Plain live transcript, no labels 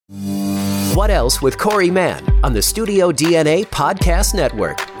What Else with Corey Mann on the Studio DNA Podcast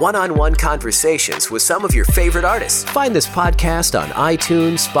Network. One-on-one conversations with some of your favorite artists. Find this podcast on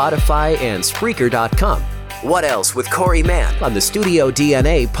iTunes, Spotify, and Spreaker.com. What Else with Corey Mann on the Studio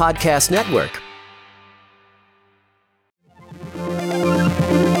DNA Podcast Network.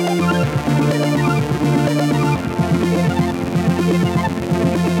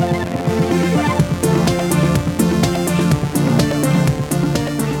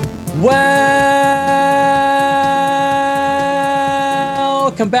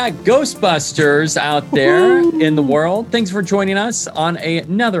 Welcome back, Ghostbusters out there in the world. Thanks for joining us on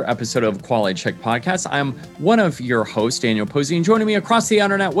another episode of Quality Check Podcast. I'm one of your hosts, Daniel Posey, and joining me across the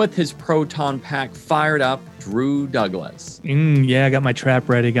internet with his proton pack fired up, Drew Douglas. Yeah, I got my trap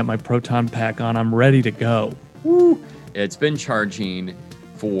ready, got my proton pack on. I'm ready to go. Woo. It's been charging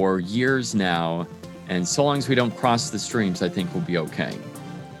for years now, and so long as we don't cross the streams, I think we'll be okay.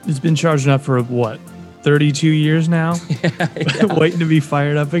 It's been charging up for what, 32 years now? Yeah. Waiting to be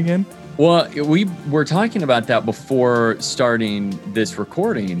fired up again? Well, we were talking about that before starting this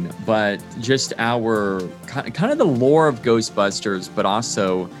recording, but just our kind of the lore of Ghostbusters, but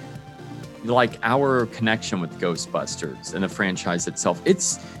also like our connection with Ghostbusters and the franchise itself.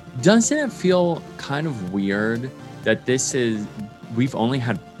 Doesn't it feel kind of weird that we've only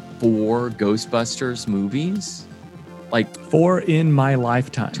had 4 Ghostbusters movies? Like 4 in my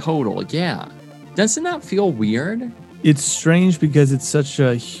lifetime. Total, yeah. Doesn't that feel weird? It's strange because it's such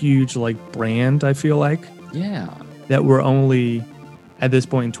a huge brand, I feel like. Yeah. That we're only, at this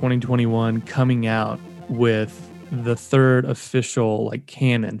point in 2021, coming out with the 3rd official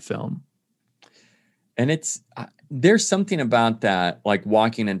canon film. And there's something about that, like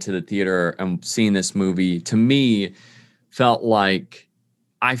walking into the theater and seeing this movie, to me, felt like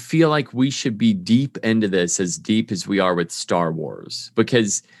I feel like we should be deep into this, as deep as we are with Star Wars,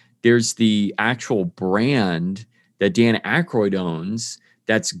 because there's the actual brand that Dan Aykroyd owns.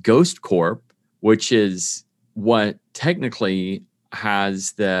 That's Ghost Corp, which is what technically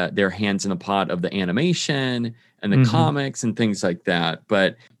has their hands in the pot of the animation and the comics and things like that.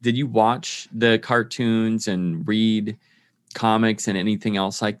 But did you watch the cartoons and read comics and anything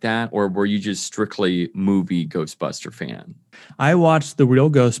else like that, or were you just strictly movie Ghostbuster fan? I watched The Real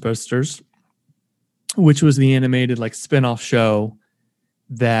Ghostbusters, which was the animated spin-off show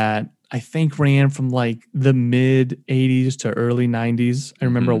that I think ran from the mid 80s to early 90s. I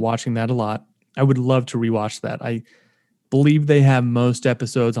remember watching that a lot. I would love to rewatch that. I believe they have most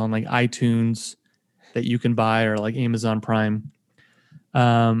episodes on iTunes that you can buy, or Amazon Prime.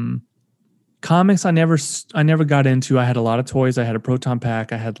 Comics I never got into. I had a lot of toys. I had a proton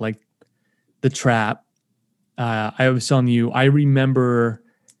pack. I had the trap. I was telling you, I remember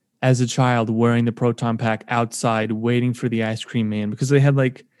as a child wearing the proton pack outside waiting for the ice cream man, because they had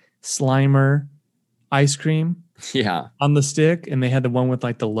Slimer ice cream on the stick, and they had the one with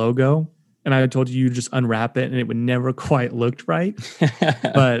the logo. And I told you just unwrap it and it would never quite looked right.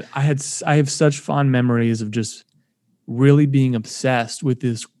 But I have such fond memories of just really being obsessed with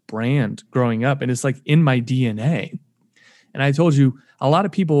this brand growing up, and it's in my DNA. And I told you, a lot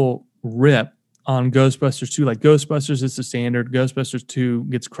of people rip on Ghostbusters 2. Ghostbusters is the standard. Ghostbusters 2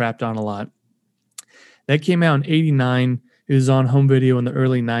 gets crapped on a lot. That came out in 89. It was on home video in the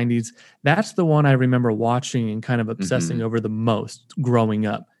early 90s. That's the one I remember watching and kind of obsessing over the most growing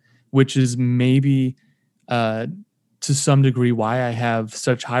up, which is maybe to some degree why I have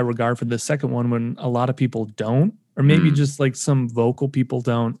such high regard for the second one when a lot of people don't, or maybe just some vocal people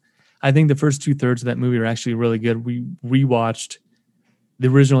don't. I think the first 2/3 of that movie are actually really good. We rewatched the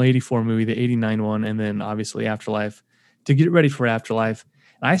original 84 movie, the 89 one, and then obviously Afterlife to get ready for Afterlife.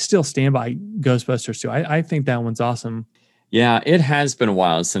 And I still stand by Ghostbusters 2. I think that one's awesome. Yeah, it has been a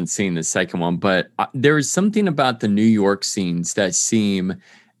while since seeing the second one, but there is something about the New York scenes that seem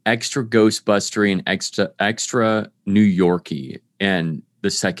extra Ghostbustery and extra New Yorky in the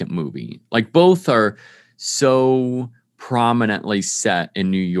second movie. Both are so prominently set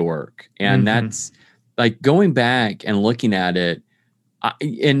in New York, and that's going back and looking at it.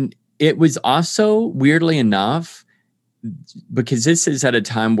 And it was also, weirdly enough, because this is at a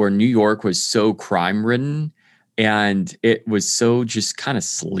time where New York was so crime-ridden and it was so just kind of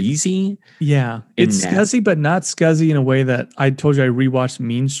sleazy. Yeah. It's scuzzy, but not scuzzy in a way that I told you I rewatched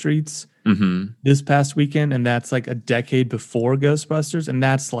Mean Streets this past weekend, and that's a decade before Ghostbusters, and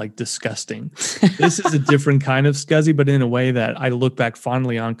that's disgusting. This is a different kind of scuzzy, but in a way that I look back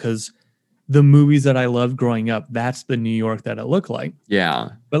fondly on, because the movies that I loved growing up, that's the New York that it looked like.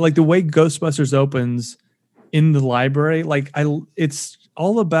 Yeah. But the way Ghostbusters opens in the library, it's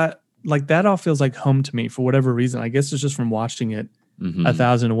all about that all feels like home to me for whatever reason. I guess it's just from watching it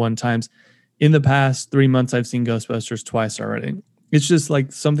 1,001 times. in the past 3 months, I've seen Ghostbusters twice already. It's just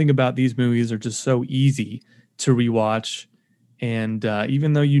like something about these movies are just so easy to rewatch. And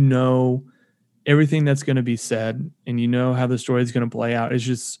even though you know everything that's going to be said and you know how the story is going to play out, it's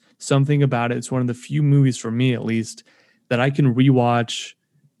just something about it. It's one of the few movies, for me at least, that I can rewatch,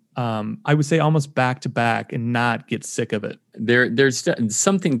 I would say almost back to back and not get sick of it. There's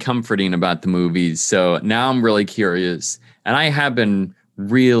something comforting about the movies. So now I'm really curious. And I have been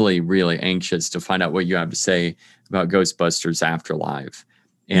really, really anxious to find out what you have to say about Ghostbusters Afterlife.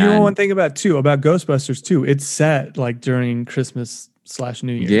 And you know, one thing about Ghostbusters too, it's set like during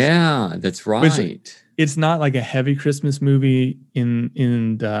Christmas/New Year's. Yeah, that's right. It's not like a heavy Christmas movie in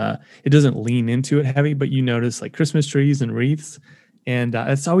it doesn't lean into it heavy, but you notice like Christmas trees and wreaths. And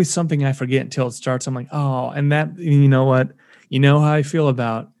it's always something I forget until it starts. I'm like, oh, and that, you know what? You know how I feel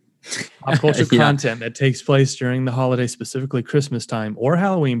about pop culture content that takes place during the holiday, specifically Christmas time or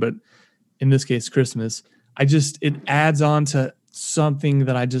Halloween, but in this case, Christmas. It adds on to something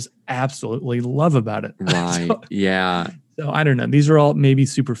that I just absolutely love about it. Right. So I don't know. These are all maybe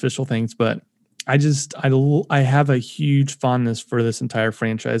superficial things, but I have a huge fondness for this entire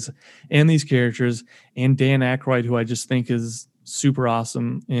franchise and these characters and Dan Aykroyd, who I just think is super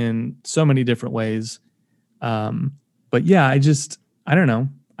awesome in so many different ways. But yeah, I don't know.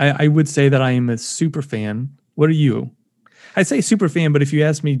 I would say that I am a super fan. What are you? I say super fan, but if you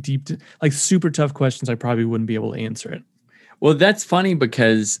ask me super tough questions, I probably wouldn't be able to answer it. Well, that's funny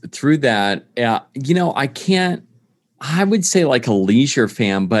because through that, I would say like a leisure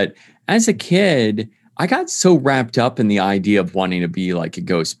fan, but as a kid, I got so wrapped up in the idea of wanting to be like a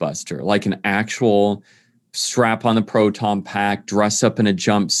Ghostbuster, like an actual strap on the proton pack, dress up in a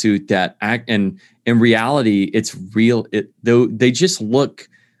jumpsuit and in reality, it's real. Though they just look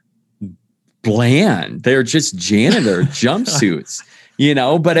bland. They're just janitor jumpsuits,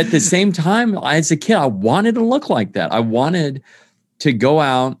 but at the same time, as a kid, I wanted to look like that. I wanted to go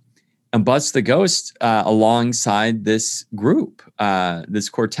out and bust the ghost alongside this group, this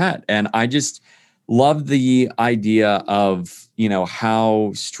quartet. And I just love the idea of,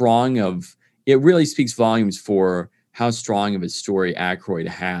 how strong of, it really speaks volumes for how strong of a story Aykroyd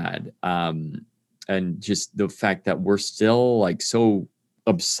had. And just the fact that we're still like so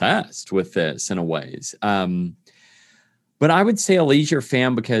obsessed with this in a ways. But I would say a leisure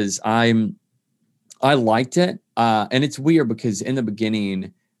fan because I liked it. And it's weird because in the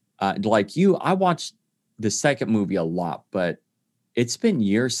beginning, like you, I watched the second movie a lot, but it's been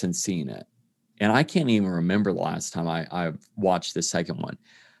years since seeing it. And I can't even remember the last time I watched the second one.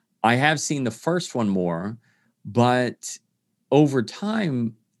 I have seen the first one more, but over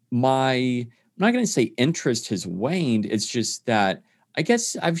time, I'm not going to say interest has waned. It's just that I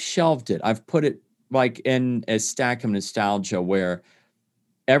guess I've shelved it. I've put it like in a stack of nostalgia where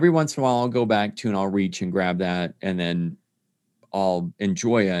every once in a while I'll go back to and I'll reach and grab that and then I'll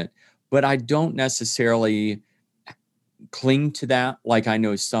enjoy it. But I don't necessarily cling to that like I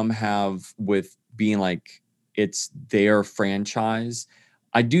know some have with being like it's their franchise.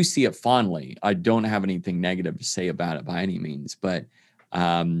 I do see it fondly. I don't have anything negative to say about it by any means. But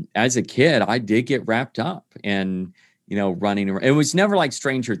as a kid, I did get wrapped up and running around. It was never like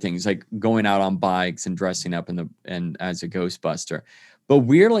Stranger Things, like going out on bikes and dressing up and as a Ghostbuster. But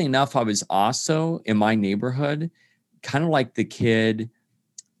weirdly enough, I was also in my neighborhood, kind of like the kid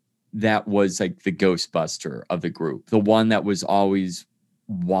that was like the Ghostbuster of the group, the one that was always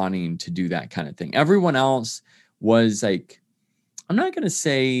wanting to do that kind of thing. Everyone else was like, I'm not going to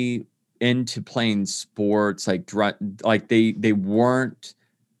say into playing sports, like they weren't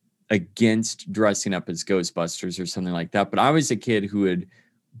against dressing up as Ghostbusters or something like that. But I was a kid who would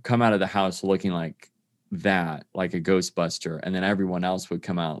come out of the house looking like that, like a Ghostbuster. And then everyone else would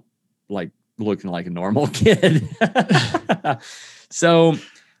come out like looking like a normal kid. So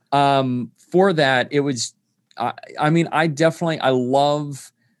for that, it was, I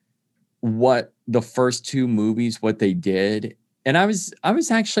love what the first two movies, what they did. And I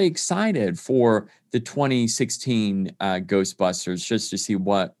was actually excited for the 2016 Ghostbusters just to see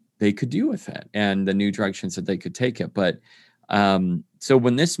what they could do with it and the new directions that they could take it. But so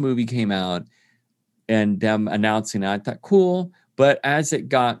when this movie came out and them announcing it, I thought, cool. But as it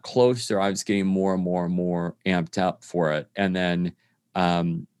got closer, I was getting more and more and more amped up for it. And then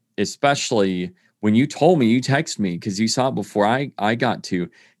especially when you told me, you texted me because you saw it before I got to,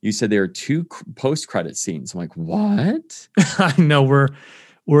 you said there are two post-credit scenes. I'm like, what? I know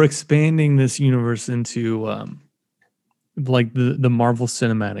we're expanding this universe into like the Marvel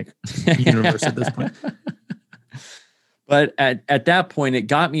Cinematic Universe at this point. But at that point, it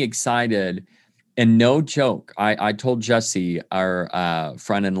got me excited. and no joke, I told Jesse, our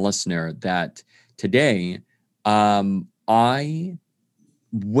friend and listener, that today I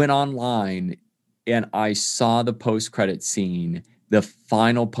went online and I saw the post-credit scene, the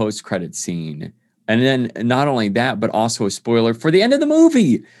final post-credit scene. And then not only that, but also a spoiler for the end of the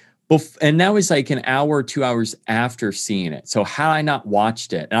movie. And that was like an hour, 2 hours after seeing it. So had I not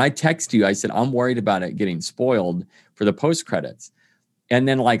watched it, and I texted you, I said, I'm worried about it getting spoiled for the post-credits. And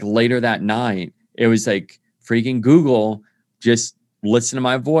then like later that night, it was like freaking Google just listened to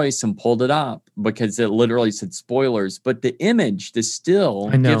my voice and pulled it up because it literally said spoilers. But the image, the still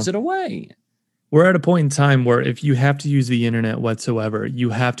gives it away. We're at a point in time where if you have to use the internet whatsoever,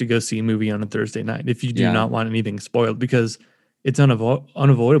 you have to go see a movie on a Thursday night if you do not want anything spoiled, because it's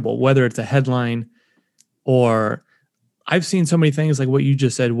unavoidable, whether it's a headline or I've seen so many things like what you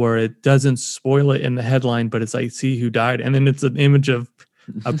just said where it doesn't spoil it in the headline, but it's like, see who died. And then it's an image of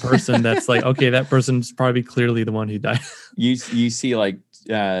a person that's like, okay, that person's probably clearly the one who died. You see like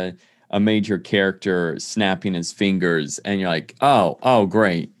a major character snapping his fingers and you're like, oh,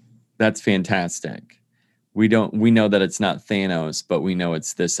 great. That's fantastic. We know that it's not Thanos, but we know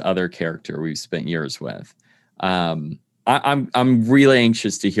it's this other character we've spent years with. I'm really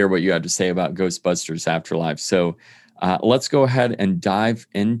anxious to hear what you have to say about Ghostbusters Afterlife. So let's go ahead and dive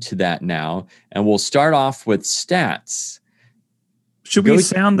into that now. And we'll start off with stats. Should we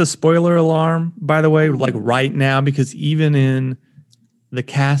sound the spoiler alarm, by the way, like right now? Because even in the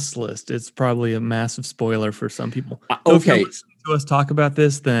cast list, it's probably a massive spoiler for some people. So if you're listening to us talk about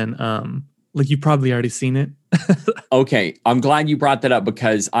this, then like you've probably already seen it. Okay. I'm glad you brought that up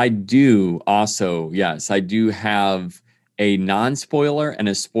because I do also, I do have a non-spoiler and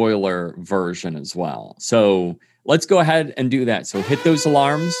a spoiler version as well. So let's go ahead and do that. So hit those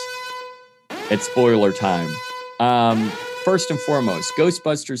alarms. It's spoiler time. First and foremost,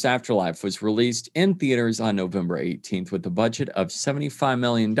 Ghostbusters Afterlife was released in theaters on November 18th with a budget of $75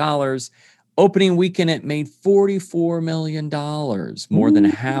 million. Opening weekend, it made $44 million, more than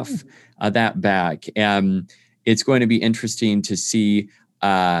half of that back. It's going to be interesting to see.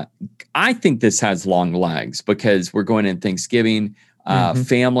 I think this has long legs because we're going in Thanksgiving.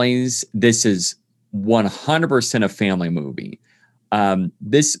 Families, this is 100% a family movie.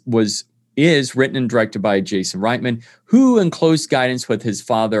 This is written and directed by Jason Reitman, who in close guidance with his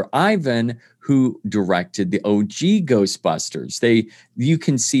father, Ivan, who directed the OG Ghostbusters. You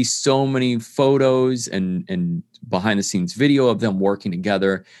can see so many photos and behind the scenes video of them working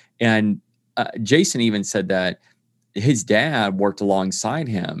together. And Jason even said that his dad worked alongside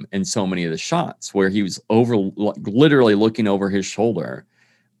him in so many of the shots where he was literally looking over his shoulder,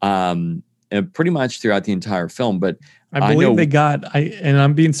 and pretty much throughout the entire film. But I believe and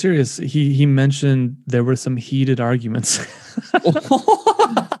I'm being serious. He mentioned there were some heated arguments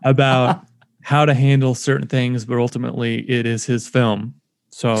about how to handle certain things, but ultimately it is his film.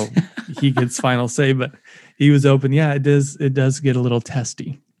 So he gets final say, but he was open. Yeah, it does get a little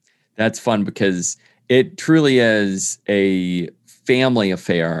testy. That's fun because it truly is a family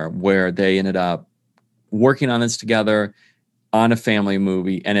affair where they ended up working on this together on a family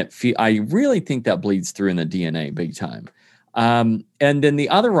movie. And I really think that bleeds through in the DNA big time. And then the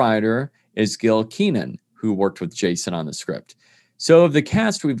other writer is Gil Keenan, who worked with Jason on the script. So of the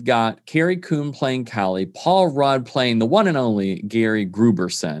cast, we've got Carrie Coon playing Callie, Paul Rudd playing the one and only Gary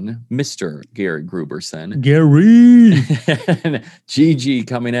Gruberson, Mr. Gary Gruberson. Gary! And Gigi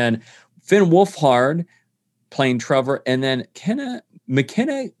coming in. Finn Wolfhard playing Trevor, and then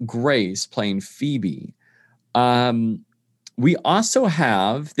McKenna Grace playing Phoebe. We also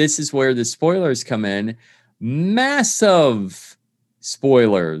have, this is where the spoilers come in, massive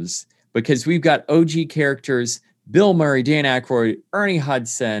spoilers, because we've got OG characters, Bill Murray, Dan Aykroyd, Ernie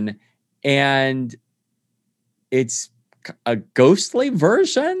Hudson, and it's a ghostly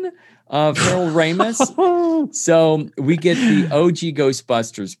version of Harold Ramis. So we get the OG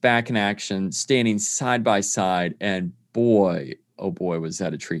Ghostbusters back in action, standing side by side, and boy, oh boy, was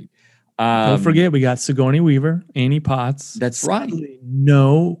that a treat. Don't forget, we got Sigourney Weaver, Annie Potts. That's right.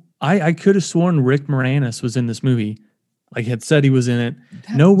 No, I could have sworn Rick Moranis was in this movie. Like had said he was in it.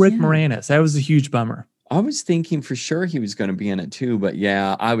 Rick Moranis. That was a huge bummer. I was thinking for sure he was going to be in it too, but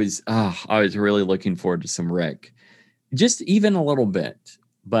yeah, I was really looking forward to some Rick, just even a little bit,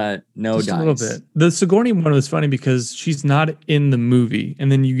 but no just dice. A little bit. The Sigourney one was funny because she's not in the movie,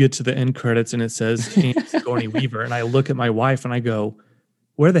 and then you get to the end credits and it says Sigourney Weaver, and I look at my wife and I go,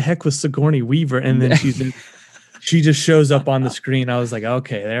 "Where the heck was Sigourney Weaver?" And then she just shows up on the screen. I was like,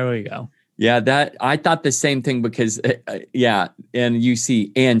 "Okay, there we go." Yeah, that I thought the same thing because and you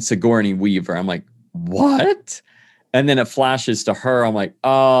see Sigourney Weaver. I'm like, what? And then it flashes to her. I'm like,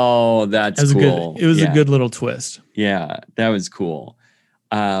 oh, that's cool. It was a good little twist. Yeah, that was cool.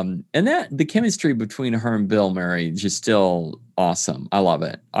 And that the chemistry between her and Bill Murray is just still awesome. I love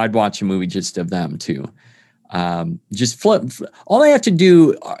it. I'd watch a movie just of them too. Just flip. All they have to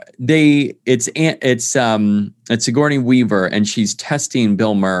do, it's Sigourney Weaver, and she's testing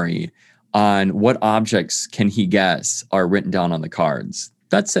Bill Murray on what objects can he guess are written down on the cards.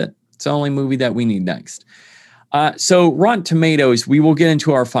 That's it. It's the only movie that we need next. So Rotten Tomatoes, we will get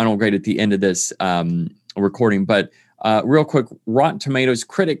into our final grade at the end of this recording, but real quick, Rotten Tomatoes,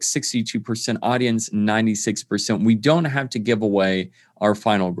 critics 62%, audience 96%. We don't have to give away our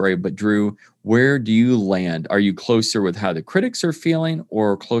final grade, but Drew, where do you land? Are you closer with how the critics are feeling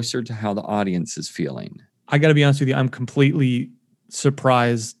or closer to how the audience is feeling? I got to be honest with you. I'm completely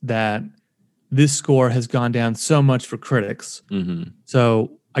surprised that this score has gone down so much for critics. Mm-hmm.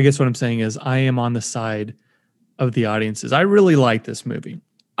 So I guess what I'm saying is I am on the side of the audiences. I really like this movie.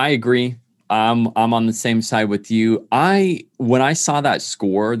 I agree. I'm on the same side with you. When I saw that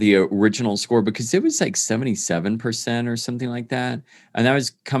score, the original score, because it was like 77% or something like that, and that was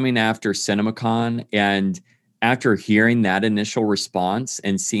coming after CinemaCon, and after hearing that initial response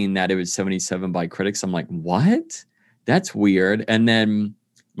and seeing that it was 77 by critics, I'm like, what? That's weird. And then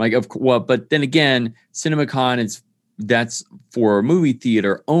like, but then again, CinemaCon that's for movie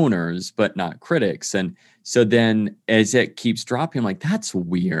theater owners, but not critics. And so then as it keeps dropping, I'm like, that's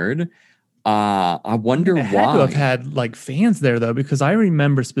weird. I wonder why. Had to have had like fans there though, because I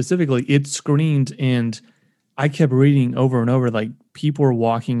remember specifically it screened and I kept reading over and over, like people were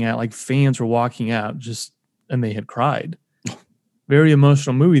walking out, like fans were walking out and they had cried. Very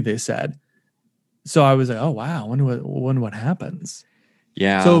emotional movie, they said. So I was like, oh wow, I wonder what happens.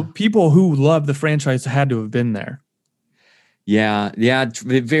 Yeah. So people who love the franchise had to have been there. Yeah,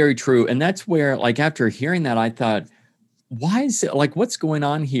 very true. And that's where, like, after hearing that, I thought, why is it, like, what's going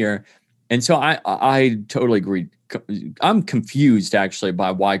on here? And so I totally agree. I'm confused, actually,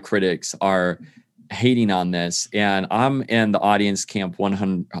 by why critics are hating on this. And I'm in the audience camp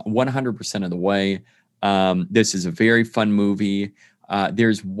 100% of the way. This is a very fun movie.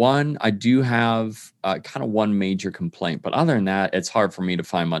 There's I do have kind of one major complaint. But other than that, it's hard for me to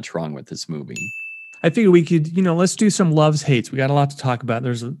find much wrong with this movie. I figured we could, let's do some loves, hates. We got a lot to talk about.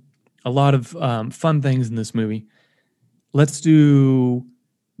 There's a lot of fun things in this movie. Let's do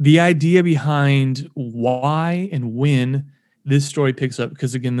the idea behind why and when this story picks up.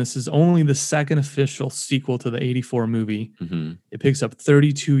 Because again, this is only the second official sequel to the 1984 movie. Mm-hmm. It picks up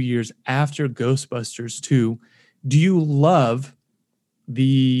 32 years after Ghostbusters 2. Do you love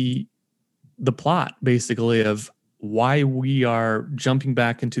the plot, basically, of why we are jumping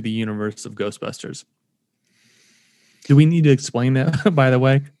back into the universe of Ghostbusters? Do we need to explain that, by the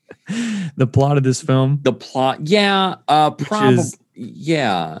way? The plot of this film? The plot, yeah. Probably,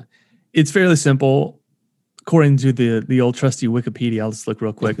 yeah. It's fairly simple. According to the old trusty Wikipedia, I'll just look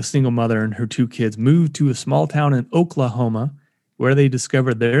real quick. A single mother and her two kids moved to a small town in Oklahoma where they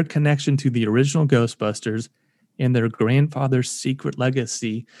discovered their connection to the original Ghostbusters and their grandfather's secret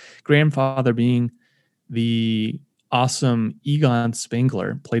legacy. Grandfather being the awesome Egon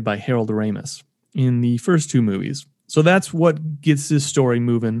Spengler, played by Harold Ramis in the first two movies. So that's what gets this story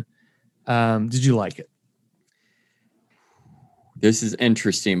moving. Did you like it? This is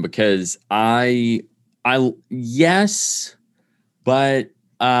interesting because yes, but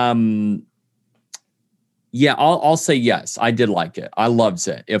yeah, I'll say yes. I did like it. I loved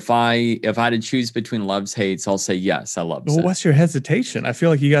it. If I had to choose between loves, hates, I'll say yes. I loved it. What's your hesitation? I feel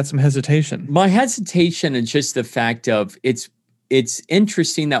like you got some hesitation. My hesitation is just the fact of it's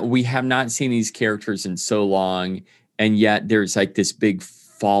interesting that we have not seen these characters in so long, and yet there's like this big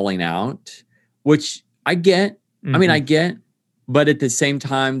falling out, which I get. Mm-hmm. I mean, I get, but at the same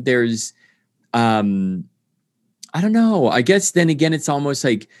time, there's, I don't know. I guess then again, it's almost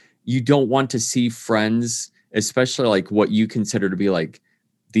like you don't want to see friends, especially like what you consider to be like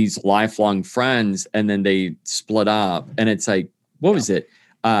these lifelong friends, and then they split up, and it's like, what was it?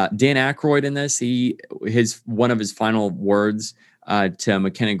 Dan Aykroyd in this, one of his final words to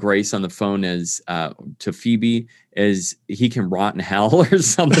McKenna Grace on the phone is to Phoebe is he can rot in hell or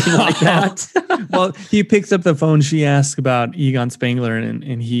something like that. Well, he picks up the phone. She asks about Egon Spengler,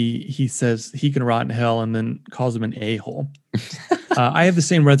 and he says he can rot in hell, and then calls him an a-hole. I have the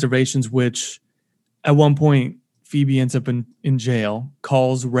same reservations, which at one point Phoebe ends up in jail,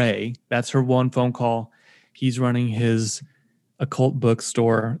 calls Ray. That's her one phone call. He's running his occult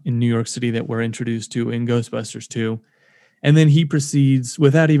bookstore in New York City that we're introduced to in Ghostbusters 2. And then he proceeds,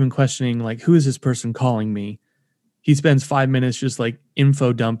 without even questioning, like, who is this person calling me? He spends 5 minutes just like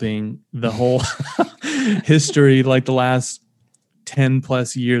info dumping the whole history, like the last 10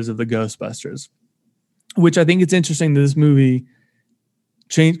 plus years of the Ghostbusters, which I think it's interesting that this movie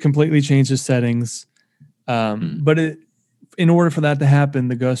completely changed the settings. But in order for that to happen,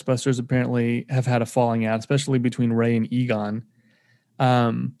 the Ghostbusters apparently have had a falling out, especially between Ray and Egon.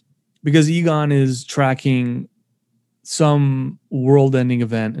 Because Egon is tracking some world-ending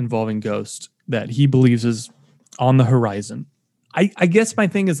event involving Ghost that he believes is on the horizon. I guess my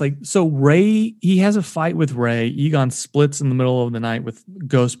thing is like, so Ray, he has a fight with Ray. Egon splits in the middle of the night with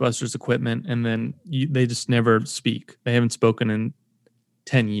Ghostbusters equipment, and then they just never speak. They haven't spoken in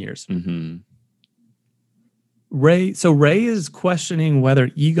 10 years. Mm-hmm. Ray is questioning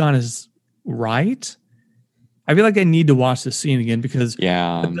whether Egon is right. I feel like I need to watch this scene again because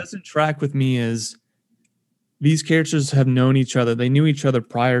what doesn't track with me is these characters have known each other. They knew each other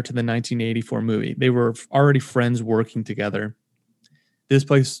prior to the 1984 movie. They were already friends working together. This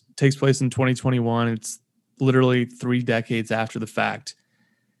place takes place in 2021. It's literally 3 decades after the fact.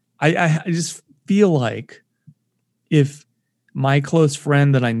 I just feel like if my close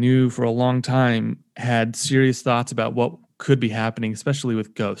friend that I knew for a long time had serious thoughts about what could be happening, especially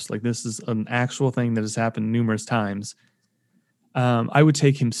with ghosts, like this is an actual thing that has happened numerous times, I would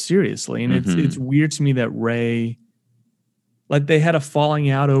take him seriously. And it's weird to me that Ray, like they had a falling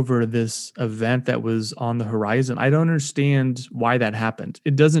out over this event that was on the horizon. I don't understand why that happened.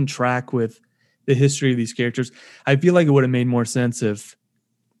 It doesn't track with the history of these characters. I feel like it would have made more sense if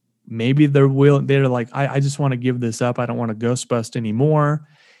maybe they're like, I just want to give this up. I don't want to ghost bust anymore.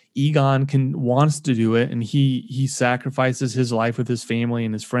 Egon wants to do it, and he sacrifices his life with his family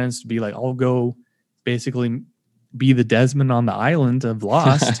and his friends to be like, I'll go basically be the Desmond on the island of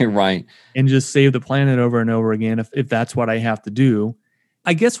Lost, right, and just save the planet over and over again if that's what I have to do.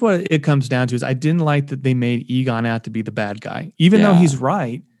 I guess what it comes down to is I didn't like that they made Egon out to be the bad guy, even though he's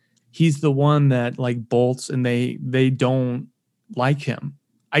right. He's the one that like bolts, and they don't like him.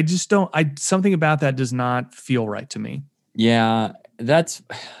 I just don't. Something about that does not feel right to me. Yeah, that's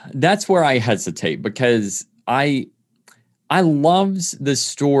where I hesitate because I loves the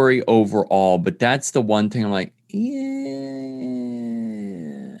story overall, but that's the one thing I'm like,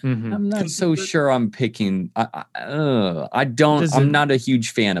 I'm not so sure I'm picking. I don't. I'm not a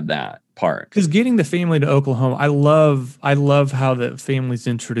huge fan of that part. Because getting the family to Oklahoma, I love how the family's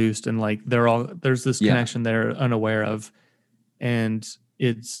introduced, and like there's this connection they're unaware of, and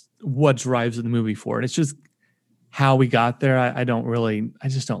it's what drives the movie forward. It's just how we got there. I don't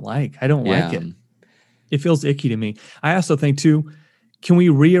like it. It feels icky to me. I also think too, can we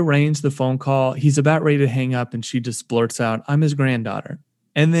rearrange the phone call? He's about ready to hang up and she just blurts out, I'm his granddaughter.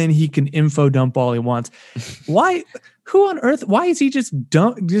 And then he can info dump all he wants. Why? Who on earth? Why is he just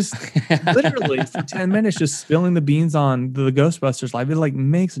literally for 10 minutes just spilling the beans on the Ghostbusters life? It like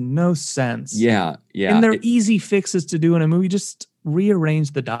makes no sense. Yeah. And they're easy fixes to do in a movie. Just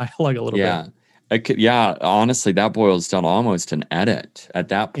rearrange the dialogue a little bit. Honestly, that boils down to almost an edit at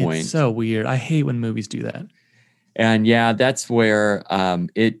that point. It's so weird. I hate when movies do that. And that's where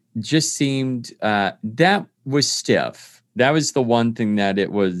it just seemed that was stiff. That was the one thing that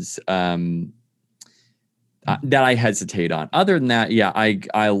it was that I hesitate on. Other than that,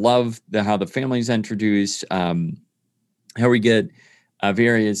 I love how the family's introduced. How we get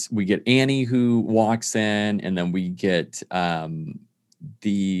we get Annie who walks in, and then we get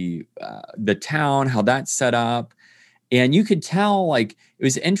the town, how that's set up. And you could tell, like, it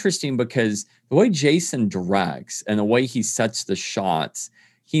was interesting because the way Jason directs and the way he sets the shots,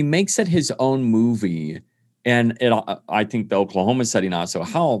 he makes it his own movie. And I think the Oklahoma setting also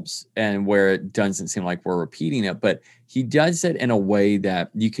helps, and where it doesn't seem like we're repeating it, but he does it in a way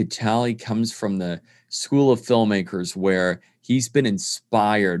that you could tell he comes from the school of filmmakers where he's been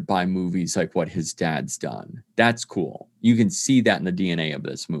inspired by movies like what his dad's done. That's cool. You can see that in the DNA of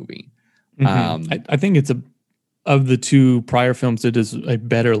this movie. Mm-hmm. I think it's of the two prior films, it is a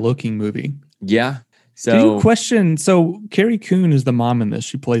better looking movie. Yeah. So, do you question? So Carrie Coon is the mom in this.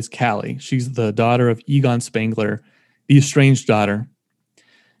 She plays Callie. She's the daughter of Egon Spengler, the estranged daughter.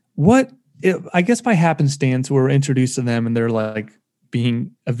 I guess by happenstance, we're introduced to them, and they're like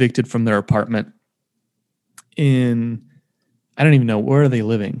being evicted from their apartment I don't even know, where are they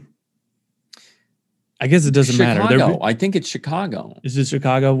living? I guess it doesn't matter. I think it's Chicago. Is it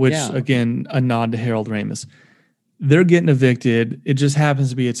Chicago? Which, again, a nod to Harold Ramis. They're getting evicted. It just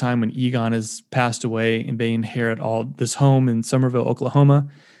happens to be a time when Egon has passed away, and they inherit all this home in Summerville, Oklahoma.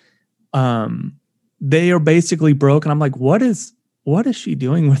 They are basically broke, and I'm like, what is she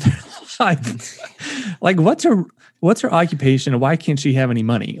doing with her life? Like, what's her occupation, and why can't she have any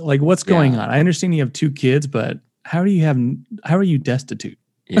money? Like, what's going on? I understand you have 2 kids, but how are you destitute?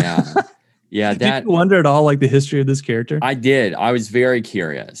 Yeah. Yeah, Did you wonder at all like the history of this character? I did. I was very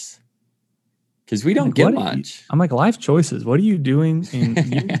curious because we don't get much. I'm like, life choices. What are you doing? And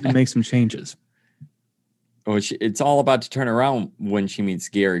you need to make some changes. It's all about to turn around when she meets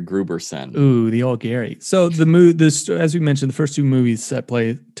Gary Gruberson. Ooh, the old Gary. So as we mentioned, the first two movies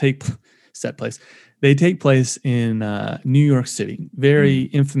take place in New York City. Very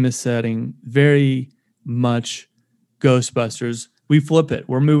infamous setting. Very much Ghostbusters. We flip it.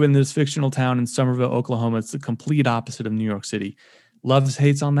 We're moving this fictional town in Somerville, Oklahoma. It's the complete opposite of New York City. Loves,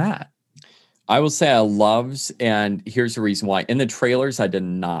 hates on that. I will say I loves, and here's the reason why. In the trailers, I did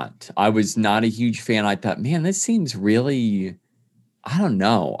not. I was not a huge fan. I thought, man, this seems really, I don't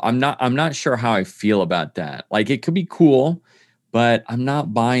know. I'm not sure how I feel about that. Like, it could be cool, but I'm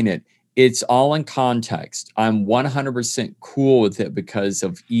not buying it. It's all in context. I'm 100% cool with it because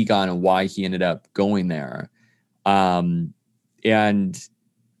of Egon and why he ended up going there. And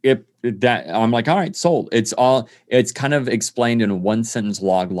that I'm like, all right, sold. It's kind of explained in a one sentence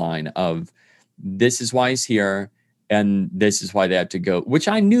log line of this is why he's here and this is why they have to go, which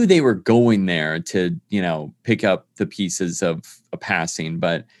I knew they were going there to, pick up the pieces of a passing.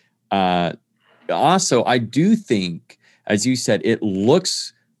 But also I do think, as you said, it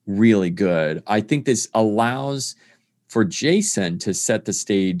looks really good. I think this allows for Jason to set the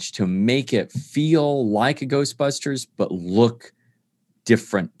stage to make it feel like a Ghostbusters, but look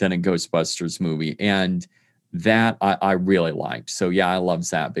different than a Ghostbusters movie. And that I really liked. So yeah, I love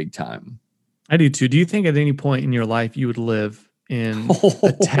that big time. I do too. Do you think at any point in your life you would live in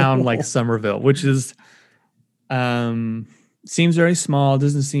a town like Somerville, which is seems very small,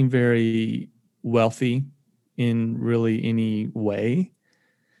 doesn't seem very wealthy in really any way?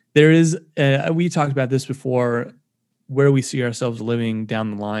 There is, we talked about this before, where we see ourselves living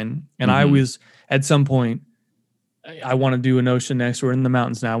down the line. And I was, at some point, I want to do an ocean next. We're in the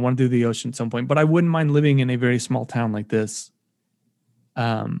mountains now. I want to do the ocean at some point, but I wouldn't mind living in a very small town like this.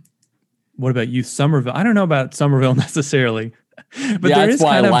 What about you, Somerville? I don't know about Somerville necessarily, but there is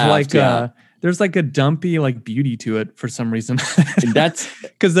kind of there's like a dumpy like beauty to it for some reason. That's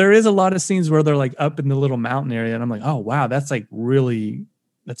because there is a lot of scenes where they're like up in the little mountain area, and I'm like, oh wow, that's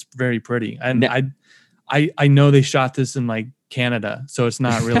very pretty. And I know they shot this in like Canada, so it's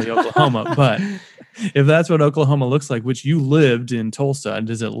not really Oklahoma, but if that's what Oklahoma looks like, which you lived in Tulsa,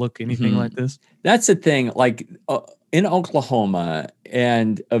 does it look anything like this? That's the thing. Like in Oklahoma,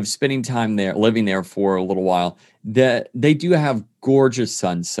 and of spending time there, living there for a little while, that they do have gorgeous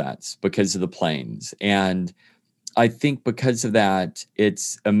sunsets because of the plains. And I think because of that,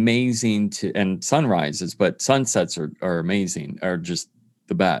 it's amazing and sunrises, but sunsets are amazing, are just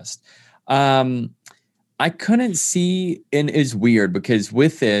the best. I couldn't see, and it's weird because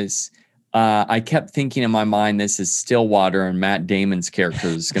with this, I kept thinking in my mind, this is Stillwater and Matt Damon's character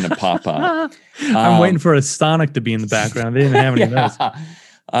is going to pop up. I'm waiting for a Sonic to be in the background. They didn't have any of those.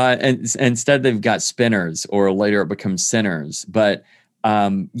 And instead they've got Spinners, or later it becomes Sinners. But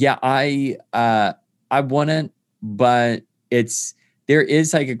I wouldn't, but there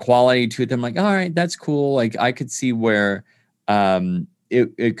is like a quality to it. I'm like, all right, that's cool. Like I could see where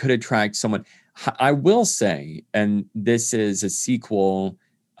it could attract someone. I will say, and this is a sequel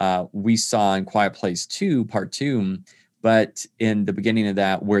we saw in Quiet Place 2, Part 2, but in the beginning of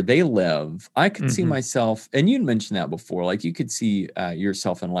that, where they live, I could see myself, and you mentioned that before, like you could see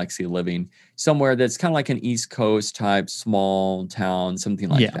yourself and Lexi living somewhere that's kind of like an East Coast type small town, something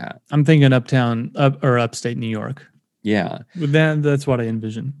like that. I'm thinking upstate New York. Yeah. That's what I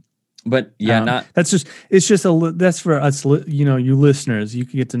envision. But that's for us, you listeners, you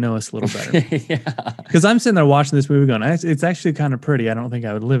can get to know us a little better. Because I'm sitting there watching this movie going, it's actually kind of pretty. I don't think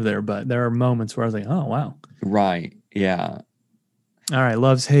I would live there, but there are moments where I was like, oh, wow. Right. Yeah. All right.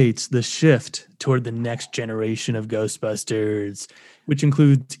 Loves, hates, the shift toward the next generation of Ghostbusters, which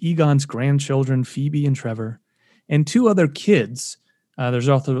includes Egon's grandchildren, Phoebe and Trevor, and two other kids. There's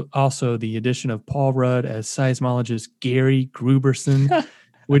also the addition of Paul Rudd as seismologist Gary Gruberson,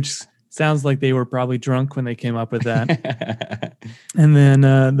 which sounds like they were probably drunk when they came up with that. And then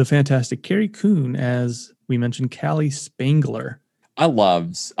the fantastic Carrie Coon, as we mentioned, Callie Spangler.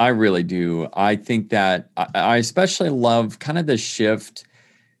 I really do. I think that I especially love kind of the shift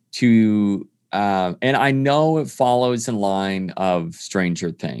to, and I know it follows in line of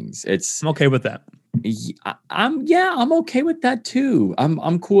Stranger Things. I'm okay with that. I'm okay with that too.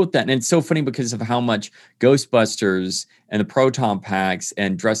 I'm cool with that. And it's so funny because of how much Ghostbusters and the Proton Packs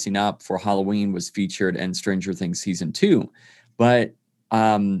and dressing up for Halloween was featured in Stranger Things season 2. But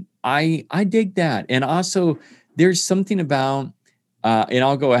I dig that. And also there's something about and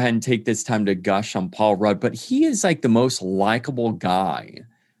I'll go ahead and take this time to gush on Paul Rudd, but he is like the most likable guy.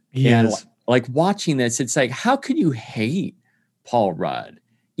 He is. like watching this, it's like, how could you hate Paul Rudd?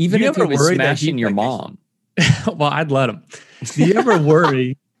 Even Do you if he ever was worry that smashing he's your like- mom. Well, I'd let him. Do you ever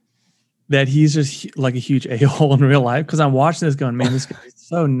worry that he's just like a huge a-hole in real life? Because I'm watching this going, man, this guy's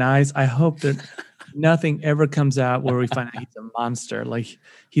so nice. I hope that nothing ever comes out where we find out he's a monster. Like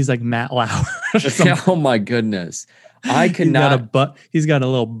he's like Matt Lauer. Or something. Oh my goodness. I could He's got a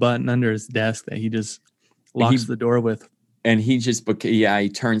little button under his desk that he just locks the door with. And he just, he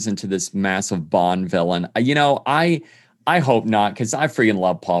turns into this massive Bond villain. You know, I hope not, because I freaking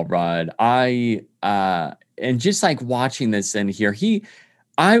love Paul Rudd. And just like watching this in here,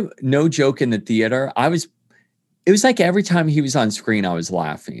 no joke, in the theater, it was like every time he was on screen, I was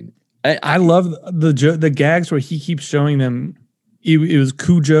laughing. I love the gags where he keeps showing them. It was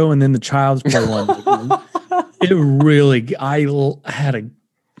Cujo and then the Child's Play one. It really, I had a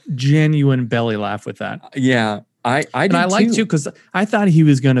genuine belly laugh with that. Yeah, I did, and I liked too, because I thought he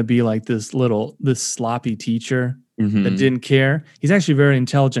was going to be like this sloppy teacher that didn't care. He's actually very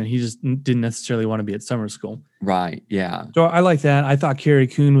intelligent. He just didn't necessarily want to be at summer school. Right. Yeah. So I like that. I thought Carrie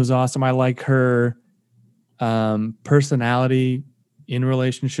Coon was awesome. I like her personality in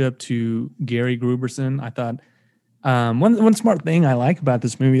relationship to Gary Gruberson. I thought one smart thing I like about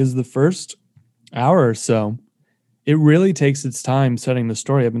this movie is the first hour or so, it really takes its time setting the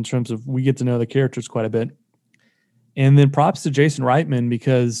story up in terms of we get to know the characters quite a bit. And then props to Jason Reitman,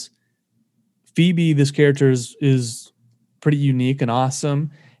 because Phoebe, this character is pretty unique and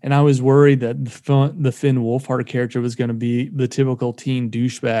awesome. And I was worried that the Finn Wolfhard character was going to be the typical teen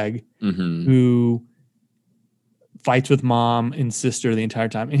douchebag who fights with mom and sister the entire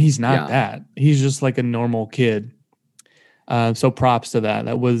time. And he's not that. He's just like a normal kid. So props to that.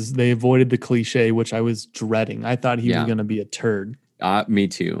 They avoided the cliche, which I was dreading. I thought he was going to be a turd. Me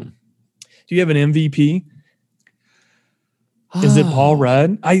too. Do you have an MVP? Is it Paul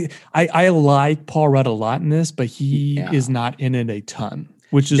Rudd? I like Paul Rudd a lot in this, but he is not in it a ton,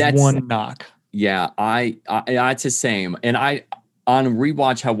 which is one knock. Yeah, it's the same. And on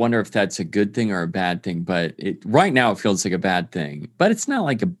rewatch, I wonder if that's a good thing or a bad thing. But right now it feels like a bad thing. But it's not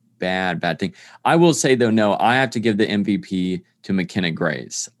like a bad thing. I will say though, no, I have to give the MVP to McKenna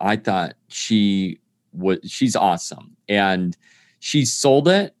Grace. I thought she's awesome, and she sold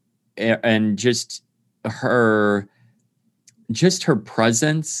it, and just her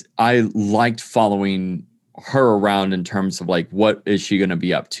presence. I liked following her around in terms of like, what is she going to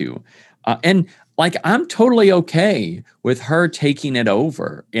be up to? And like, I'm totally okay with her taking it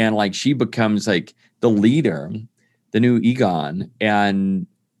over, and like, she becomes like the leader, the new Egon, and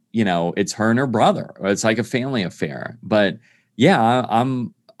you know, it's her and her brother. It's like a family affair. But yeah,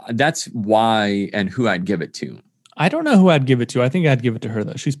 that's why and who I'd give it to. I don't know who I'd give it to. I think I'd give it to her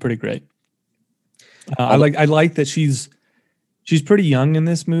though. She's pretty great. I like that she's pretty young in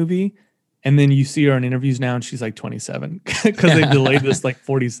this movie, and then you see her in interviews now, and she's like 27 because they delayed this like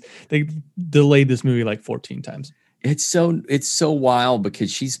 40s. They delayed this movie like 14 times. It's so wild because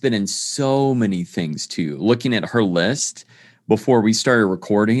she's been in so many things too. Looking at her list before we started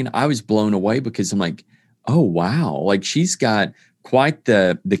recording, I was blown away because I'm like, oh wow, like she's got quite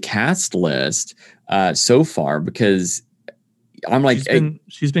the cast list so far. Because I'm like,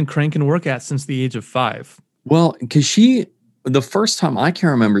 she's been cranking workouts since the age of 5. Well, because the first time I can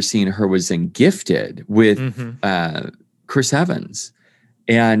remember seeing her was in Gifted with Chris Evans.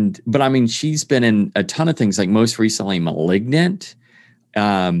 But I mean, she's been in a ton of things, like most recently Malignant.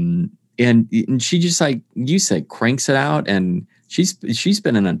 And she just, like you said, cranks it out, and she's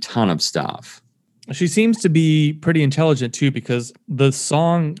been in a ton of stuff. She seems to be pretty intelligent too, because the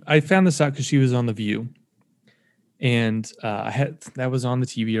song, I found this out because she was on The View, and that was on the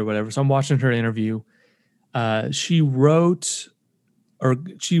TV or whatever. So I'm watching her interview. She wrote, or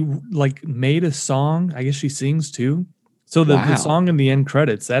she like made a song. I guess she sings too. So the song in the end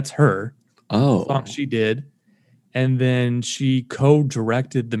credits, that's her. Oh, the song she did. And then she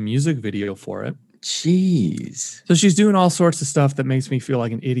co-directed the music video for it. Jeez. So she's doing all sorts of stuff that makes me feel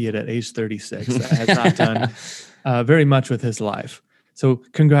like an idiot at age 36 that has not done very much with his life. So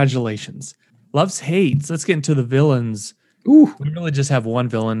congratulations. Loves hates. Let's get into the villains. Ooh. We really just have one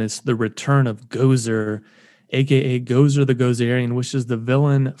villain. It's the return of Gozer, a.k.a. Gozer the Gozerian, which is the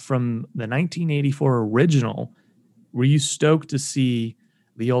villain from the 1984 original. Were you stoked to see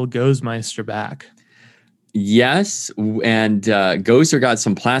the old Gozmeister back? Yes, and Gozer got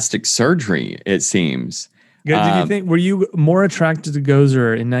some plastic surgery, it seems. Did you think, were you more attracted to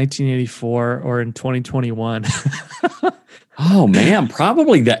Gozer in 1984 or in 2021? Oh man,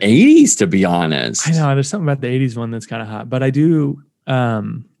 probably the 80s, to be honest. I know, there's something about the 80s one that's kind of hot, but I knew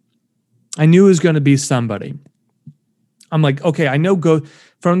it was going to be somebody. I'm like, okay, I know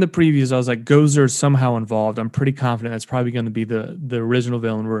from the previews, I was like, Gozer is somehow involved. I'm pretty confident that's probably going to be the original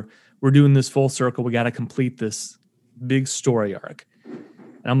villain. We're doing this full circle. We got to complete this big story arc.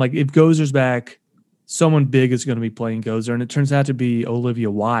 And I'm like, if Gozer's back, someone big is going to be playing Gozer. And it turns out to be Olivia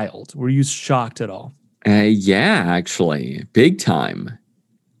Wilde. Were you shocked at all? Yeah, actually, big time.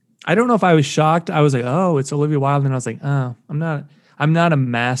 I don't know if I was shocked. I was like, oh, it's Olivia Wilde. And I was like, oh, I'm not a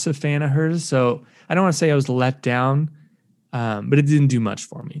massive fan of hers. So I don't want to say I was let down, but it didn't do much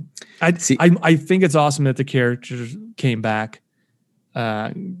for me. I think it's awesome that the characters came back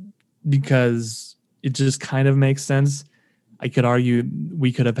because it just kind of makes sense. I could argue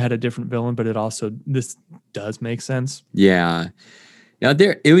we could have had a different villain, but this does make sense. Yeah. Now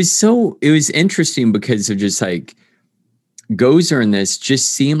it was interesting because of just like Gozer in this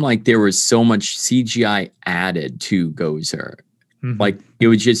just seemed like there was so much CGI added to Gozer. Mm-hmm. Like it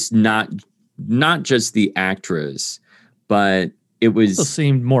was just not just the actress, but it also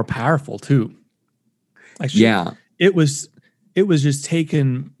seemed more powerful too. Yeah. It was just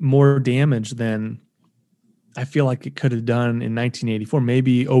taking more damage than I feel like it could have done in 1984.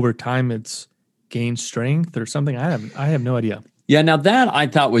 Maybe over time it's gained strength or something. I have no idea. Yeah, now that I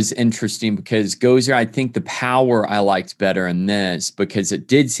thought was interesting because Gozer, I think the power I liked better in this because it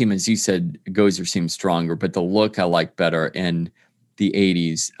did seem, as you said, Gozer seemed stronger, but the look I liked better in the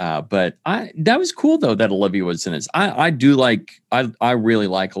 80s. But that was cool though that Olivia was in this. I really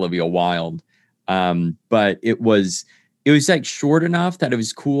like Olivia Wilde. But it was like short enough that it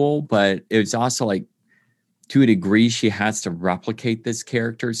was cool, but it was also like to a degree she has to replicate this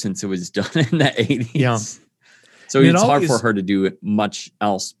character since it was done in the 80s. Yeah. So it's hard for her to do much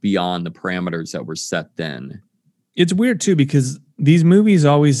else beyond the parameters that were set then. It's weird too because these movies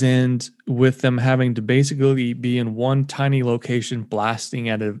always end with them having to basically be in one tiny location blasting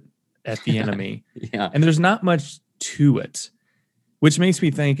at the enemy. Yeah. And there's not much to it, which makes me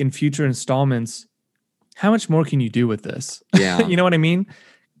think in future installments, how much more can you do with this? Yeah. You know what I mean?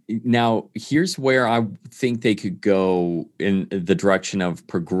 Now, here's where I think they could go in the direction of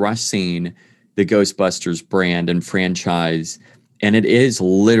progressing the Ghostbusters brand and franchise. And it is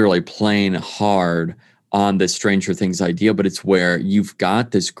literally playing hard on the Stranger Things idea, but it's where you've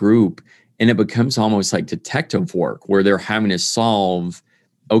got this group and it becomes almost like detective work where they're having to solve,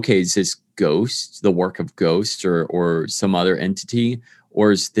 okay, is this Ghost, the work of Ghost or some other entity,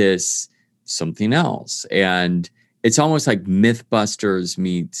 or is this something else? And it's almost like Mythbusters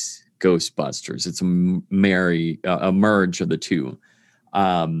meets Ghostbusters. It's a merge of the two.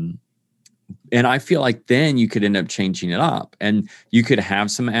 And I feel like then you could end up changing it up and you could have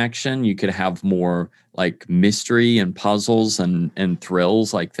some action. You could have more like mystery and puzzles and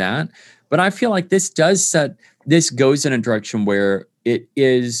thrills like that. But I feel like this goes in a direction where it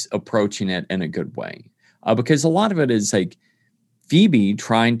is approaching it in a good way. Because a lot of it is like Phoebe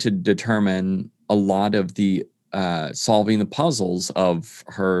trying to determine a lot of the solving the puzzles of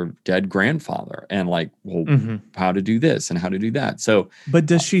her dead grandfather and like, well, how to do this and how to do that. So, but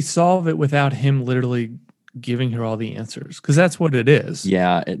does she solve it without him literally giving her all the answers? Because that's what it is.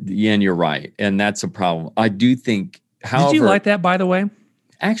 Yeah, and you're right, and that's a problem. I do think. However, did you like that, by the way?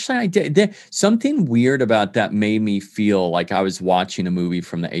 Actually, I did. Something weird about that made me feel like I was watching a movie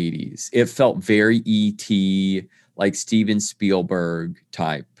from the 80s. It felt very E.T., like Steven Spielberg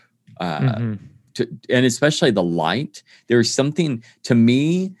type. And especially the light. There's something to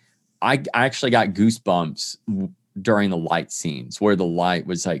me. I actually got goosebumps during the light scenes where the light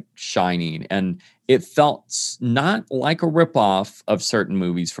was like shining, and it felt not like a ripoff of certain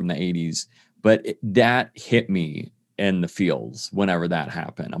movies from the 80s, but that hit me in the feels whenever that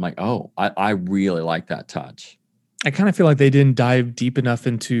happened. I'm like, oh, I really like that touch. I kind of feel like they didn't dive deep enough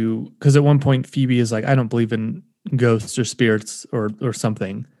into, because at one point Phoebe is like, I don't believe in ghosts or spirits or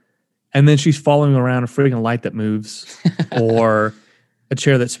something. And then she's following around a freaking light that moves or a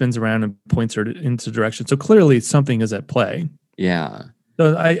chair that spins around and points her into direction. So clearly something is at play. Yeah.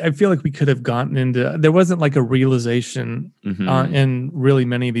 So I feel like we could have gotten into, there wasn't like a realization in really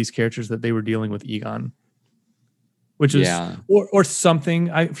many of these characters that they were dealing with Egon, which is, or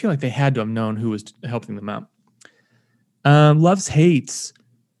something. I feel like they had to have known who was helping them out. Loves Hates.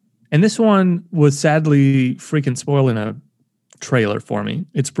 And this one was sadly freaking spoiling a trailer for me.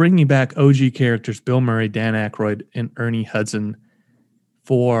 It's bringing back OG characters Bill Murray, Dan Aykroyd, and Ernie Hudson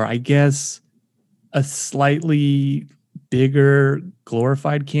for, I guess, a slightly bigger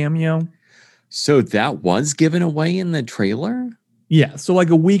glorified cameo. So that was given away in the trailer? Yeah. So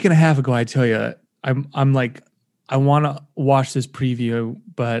like a week and a half ago, I tell you, I'm like, I want to watch this preview,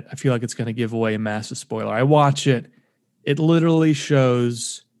 but I feel like it's going to give away a massive spoiler. I watch it. It literally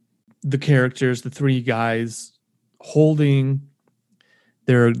shows the characters, the three guys holding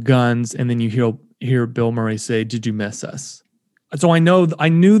their guns, and then you hear Bill Murray say, "Did you miss us?" So I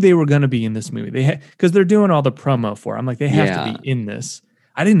knew they were going to be in this movie. Because they're doing all the promo for it. I'm like, they have to be in this.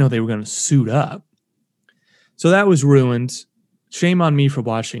 I didn't know they were going to suit up. So that was ruined. Shame on me for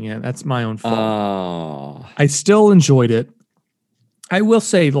watching it. That's my own fault. Oh. I still enjoyed it. I will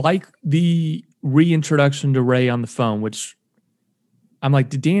say, like the reintroduction to Ray on the phone, which I'm like,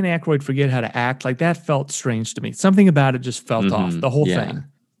 did Dan Aykroyd forget how to act? Like, that felt strange to me. Something about it just felt off, the whole thing.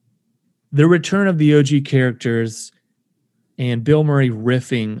 The return of the OG characters and Bill Murray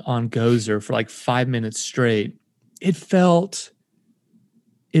riffing on Gozer for like 5 minutes straight. It felt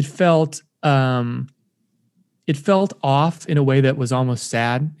off in a way that was almost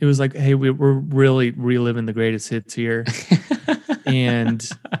sad. It was like, hey, we're really reliving the greatest hits here. And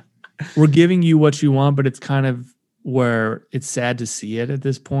we're giving you what you want, but it's kind of where it's sad to see it at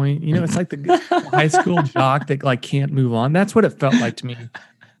this point. You know, it's like the high school jock that like can't move on. That's what it felt like to me.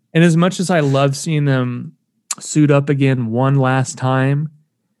 And as much as I love seeing them suit up again one last time,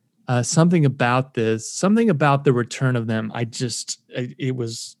 something about the return of them, I'm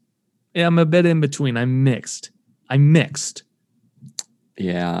a bit in between. I'm mixed.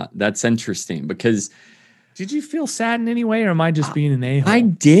 Yeah, that's interesting because. Did you feel sad in any way, or am I just being an a-hole? I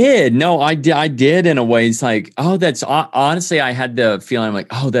did. No, I did in a way. It's like, oh, that's honestly, I had the feeling like,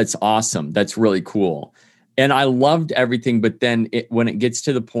 oh, that's awesome. That's really cool. And I loved everything. But then when it gets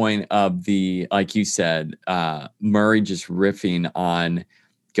to the point of like you said, Murray just riffing on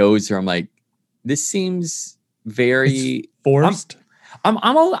Gozer, I'm like, this seems very it's forced.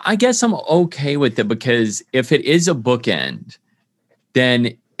 I guess I'm okay with it because if it is a bookend,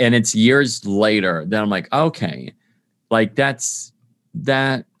 then and it's years later, then I'm like, okay, like that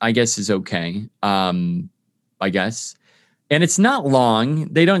I guess is okay. I guess. And it's not long.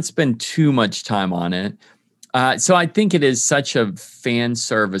 They don't spend too much time on it. So I think it is such a fan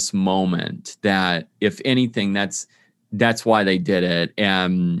service moment that if anything, that's why they did it.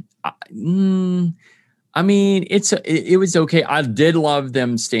 And I mean, it was okay. I did love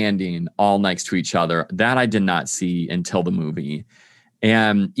them standing all next to each other. That I did not see until the movie.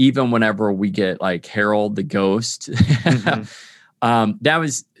 And even whenever we get like Harold the ghost, I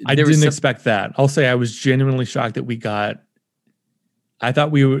didn't expect that. I'll say I was genuinely shocked that we got. I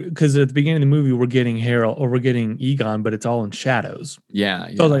thought we were, because at the beginning of the movie we're getting Harold or we're getting Egon, but it's all in shadows. Yeah.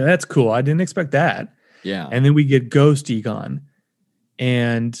 So I was like, that's cool. I didn't expect that. Yeah. And then we get Ghost Egon,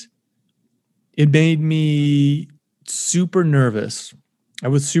 and it made me super nervous. I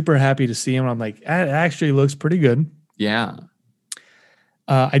was super happy to see him. I'm like, it actually looks pretty good. Yeah.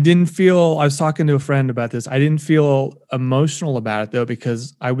 I was talking to a friend about this. I didn't feel emotional about it though,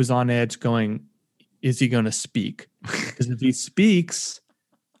 because I was on edge going, is he going to speak? Because if he speaks,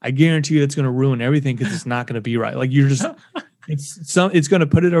 I guarantee you that's going to ruin everything because it's not going to be right. Like it's going to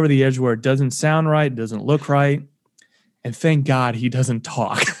put it over the edge where it doesn't sound right. It doesn't look right. And thank God he doesn't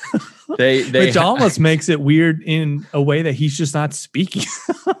talk. Which almost makes it weird in a way that he's just not speaking.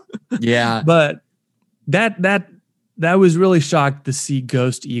 Yeah. But that was really shocked to see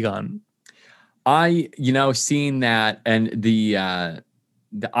Ghost Egon. Seeing that and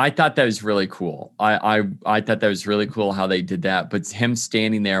I thought that was really cool. I thought that was really cool how they did that. But him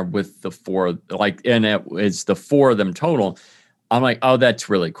standing there with the four, and it's the four of them total. I'm like, oh, that's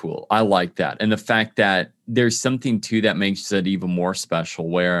really cool. I like that. And the fact that there's something too that makes it even more special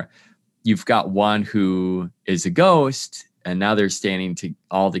where you've got one who is a ghost and now they're standing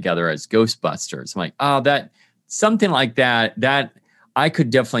all together as Ghostbusters. I'm like, oh, that something like that I could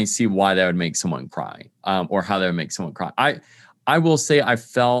definitely see why that would make someone cry, or how that would make someone cry. I will say I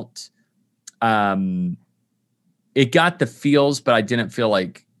felt it got the feels, but I didn't feel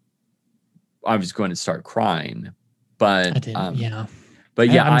like I was going to start crying. But I didn't, yeah. But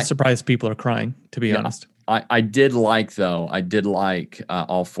yeah, I'm surprised people are crying, to be honest. I did like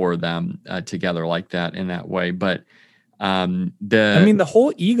all four of them together like that in that way. But the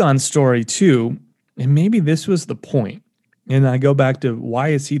whole Egon story too, and maybe this was the point. And I go back to why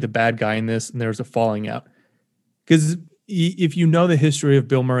is he the bad guy in this? And there's a falling out. Because if you know the history of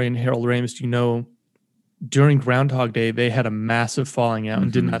Bill Murray and Harold Ramis, you know during Groundhog Day, they had a massive falling out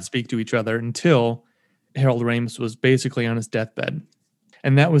and did not speak to each other until Harold Ramis was basically on his deathbed.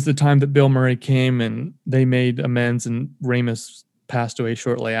 And that was the time that Bill Murray came and they made amends, and Ramis passed away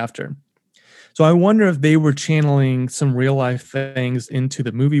shortly after. So I wonder if they were channeling some real life things into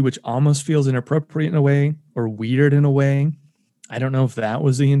the movie, which almost feels inappropriate in a way or weird in a way. I don't know if that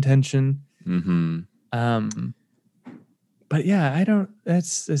was the intention. But yeah,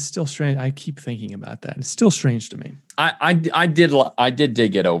 that's still strange. I keep thinking about that. It's still strange to me. I did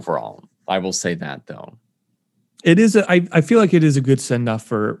dig it overall. I will say that though. It is. I feel like it is a good send off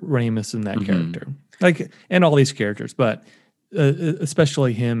for Ramis in that character, like, and all these characters, but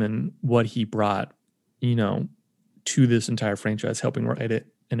especially him and what he brought, to this entire franchise, helping write it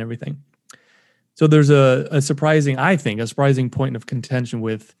and everything. So there's a surprising point of contention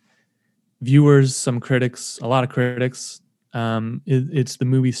with viewers, some critics, a lot of critics. It's the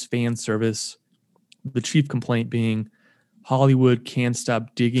movie's fan service. The chief complaint being Hollywood can't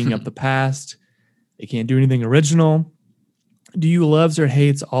stop digging up the past. They can't do anything original. Do you loves or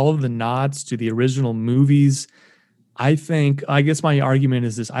hates all of the nods to the original movies? I guess my argument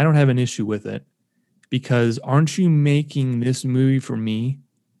is this. I don't have an issue with it because aren't you making this movie for me,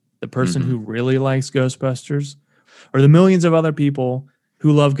 the person who really likes Ghostbusters, or the millions of other people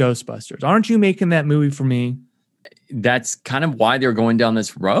who love Ghostbusters? Aren't you making that movie for me? That's kind of why they're going down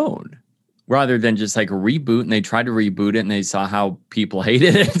this road rather than just like a reboot. And they tried to reboot it and they saw how people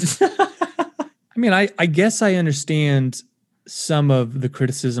hated it. I mean, I guess I understand some of the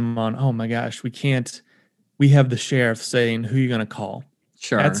criticism on, oh my gosh, we have the sheriff saying, who are you going to call?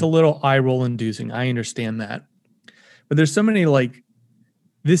 Sure. That's a little eye roll inducing. I understand that. But there's so many, like,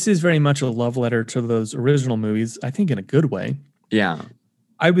 this is very much a love letter to those original movies, I think in a good way. Yeah.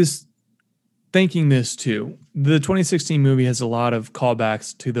 I was thinking this too. The 2016 movie has a lot of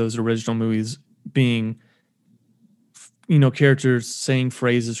callbacks to those original movies being, characters saying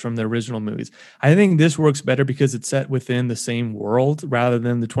phrases from the original movies. I think this works better because it's set within the same world rather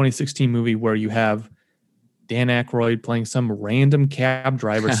than the 2016 movie where you have Dan Aykroyd playing some random cab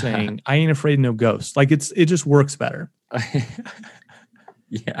driver saying, I ain't afraid of no ghosts. Like it just works better.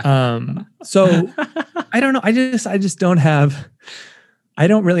 Yeah. So I don't know. I just I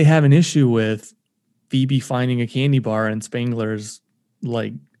don't really have an issue with Phoebe finding a candy bar in Spangler's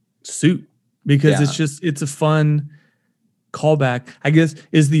like suit because it's a fun callback. I guess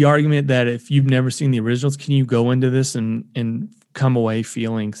is the argument that if you've never seen the originals, can you go into this and come away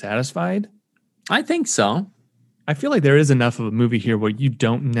feeling satisfied? I think so. I feel like there is enough of a movie here where you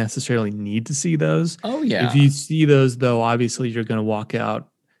don't necessarily need to see those. Oh yeah. If you see those though, obviously you're going to walk out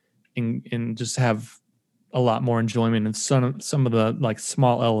and just have a lot more enjoyment and some of the like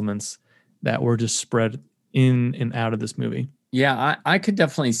small elements that were just spread in and out of this movie. Yeah, I could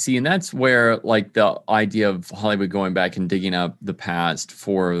definitely see. And that's where like the idea of Hollywood going back and digging up the past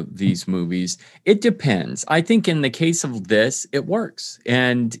for these movies, it depends. I think in the case of this, it works.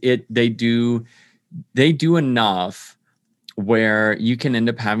 And they do enough where you can end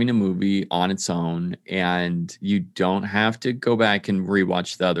up having a movie on its own and you don't have to go back and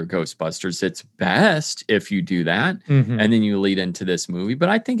rewatch the other Ghostbusters. It's best if you do that and then you lead into this movie. But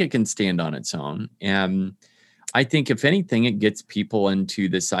I think it can stand on its own. And I think if anything, it gets people into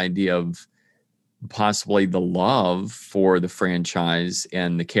this idea of possibly the love for the franchise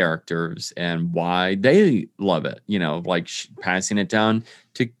and the characters and why they love it, like passing it down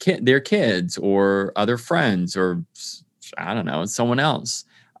to their kids or other friends or I don't know, someone else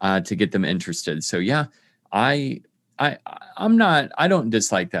to get them interested. So yeah, I don't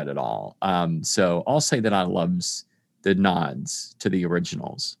dislike that at all. So I'll say that I loves the nods to the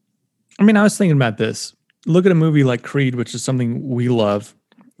originals. I mean, I was thinking about this. Look at a movie like Creed, which is something we love.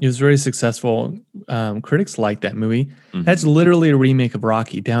 It was very successful. Critics like that movie. That's literally a remake of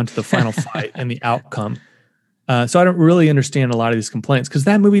Rocky down to the final fight and the outcome. So I don't really understand a lot of these complaints because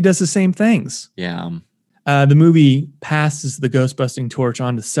that movie does the same things. Yeah. The movie passes the ghost-busting torch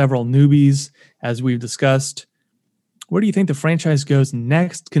on to several newbies, as we've discussed. Where do you think the franchise goes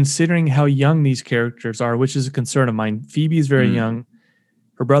next, considering how young these characters are, which is a concern of mine? Phoebe is very young.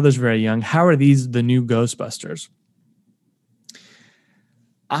 Her brother's very young. How are these the new Ghostbusters?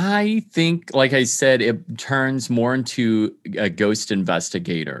 I think, like I said, it turns more into a ghost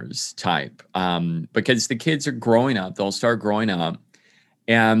investigators type because the kids are growing up. They'll start growing up.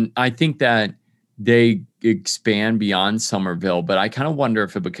 And I think that they expand beyond Somerville, but I kind of wonder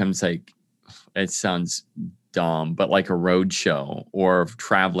if it becomes like, it sounds dumb, but like a road show or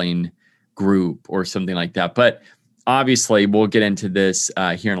traveling group or something like that. But obviously we'll get into this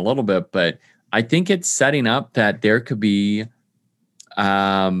here in a little bit, but I think it's setting up that there could be,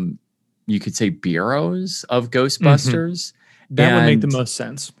 you could say bureaus of Ghostbusters. That would make the most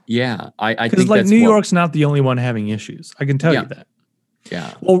sense. Yeah. I think like New York's not the only one having issues. I can tell you that.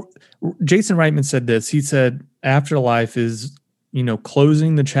 Yeah. Well, Jason Reitman said this. He said Afterlife is,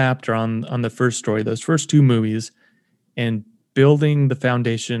 closing the chapter on the first story, those first two movies, and building the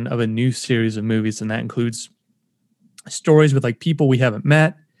foundation of a new series of movies. And that includes stories with like people we haven't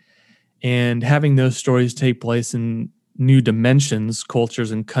met and having those stories take place in new dimensions,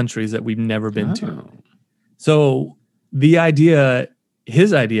 cultures, and countries that we've never been to. So the idea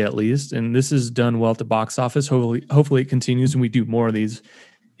his idea at least, and this is done well at the box office. Hopefully it continues and we do more of these,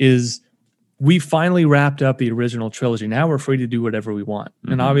 is we finally wrapped up the original trilogy. Now we're free to do whatever we want.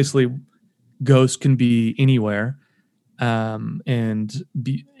 Mm-hmm. And obviously Ghost can be anywhere, anyone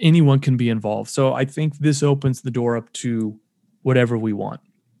can be involved. So I think this opens the door up to whatever we want.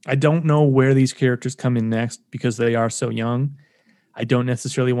 I don't know where these characters come in next because they are so young. I don't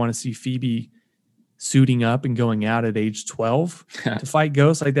necessarily want to see Phoebe suiting up and going out at age 12 to fight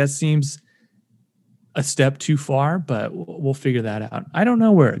ghosts. Like, that seems a step too far, but we'll figure that out. I don't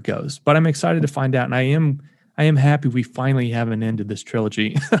know where it goes, but I'm excited to find out. And I am happy we finally have an end to this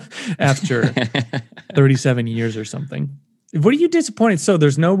trilogy after 37 years or something. What are you disappointed? So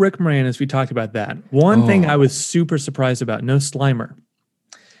there's no Rick Moranis. We talked about that. One thing I was super surprised about, no Slimer.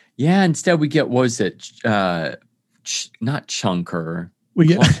 Yeah, instead we get, what was it? Not Chunker. We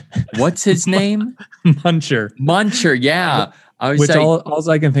get what's his name? Muncher. Muncher, yeah. I was Which all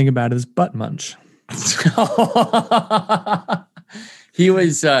I can think about is butt munch. He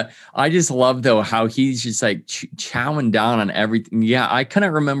was, I just love though how he's just like chowing down on everything. Yeah, I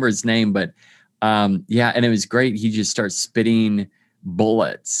couldn't remember his name, but yeah, and it was great. He just starts spitting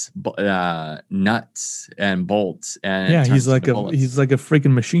bullets, nuts and bolts. And yeah, he's like a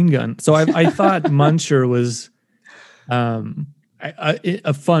freaking machine gun. So I thought Muncher was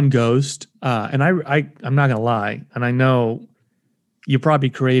a fun ghost. And I'm not gonna lie, and I know you probably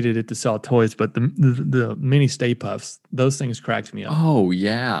created it to sell toys, but the mini Stay Puffs, those things cracked me up. Oh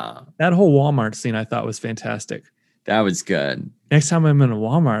yeah, that whole Walmart scene I thought was fantastic. That was good. Next time I'm in a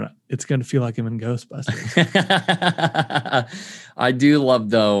Walmart, it's going to feel like I'm in Ghostbusters. I do love,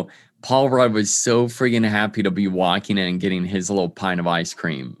 though, Paul Rudd was so freaking happy to be walking in and getting his little pint of ice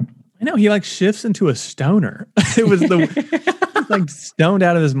cream. I know, he like shifts into a stoner. It was like stoned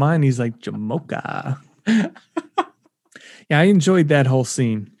out of his mind. He's like, Jamocha. Yeah, I enjoyed that whole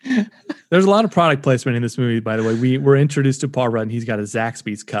scene. There's a lot of product placement in this movie, by the way. We were introduced to Paul Rudd, and he's got a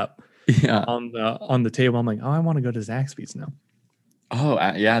Zaxby's cup. Yeah, on the table. I'm like, oh, I want to go to Zaxby's now. Oh,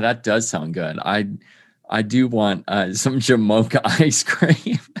 yeah, that does sound good. I do want some Jamocha ice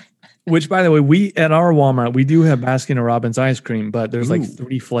cream. Which, by the way, we at our Walmart, we do have Baskin & Robbins ice cream, but there's like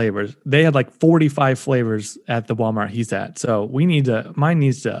 3 flavors. They had like 45 flavors at the Walmart he's at. So mine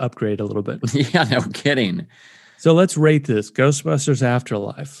needs to upgrade a little bit. Yeah, no kidding. So let's rate this Ghostbusters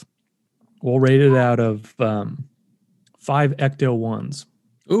Afterlife. We'll rate it out of 5 Ecto 1s.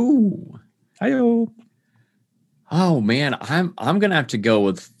 Ooh. Hi-yo. Oh man, I'm gonna have to go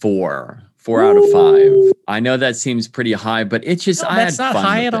with 4. 4 out of 5. I know that seems pretty high, but it's just that's not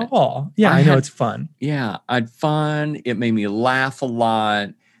high at all. Yeah, I know it's fun. Yeah, I had fun. It made me laugh a lot.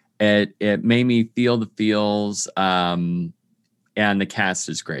 It made me feel the feels. And the cast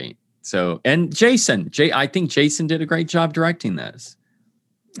is great. So, and I think Jason did a great job directing this.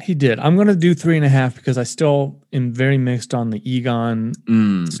 He did. I'm going to do 3.5 because I still am very mixed on the Egon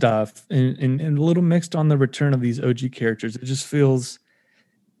stuff and a little mixed on the return of these OG characters. It just feels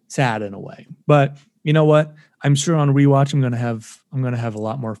sad in a way. But you know what? I'm sure on rewatch I'm going to have a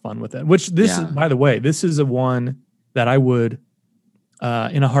lot more fun with it. Which is, by the way, this is a one that I would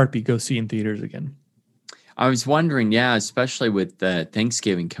in a heartbeat go see in theaters again. I was wondering, especially with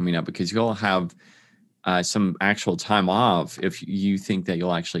Thanksgiving coming up, because you'll have some actual time off if you think that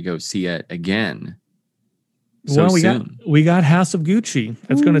you'll actually go see it again. We got House of Gucci.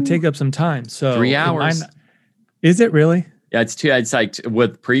 It's going to take up some time. So 3 hours. Is it really? Yeah, it's like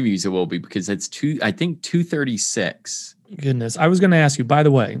with previews it will be because it's 2:36. Goodness. I was going to ask you, by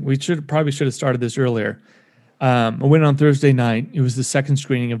the way, we probably should have started this earlier. I went on Thursday night. It was the second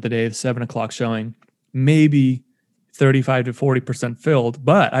screening of the day, the 7:00 showing. Maybe 35 to 40% filled.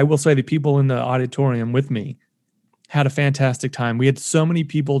 But I will say the people in the auditorium with me had a fantastic time. We had so many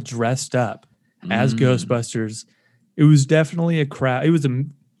people dressed up as Ghostbusters. It was definitely a crowd. It was a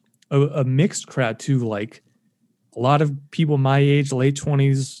mixed crowd too. Like a lot of people my age, late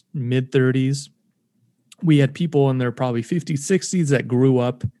 20s, mid 30s. We had people in their probably 50s, 60s that grew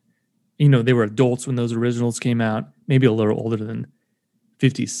up. You know, they were adults when those originals came out, maybe a little older than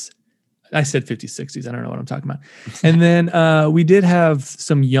 50s. I said 50s, 60s. I don't know what I'm talking about. And then we did have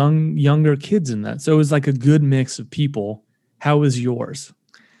some younger kids in that. So it was like a good mix of people. How was yours?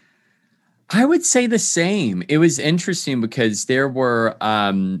 I would say the same. It was interesting because there was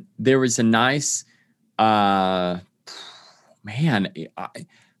a nice, because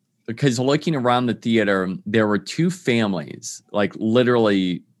looking around the theater, there were 2 families, like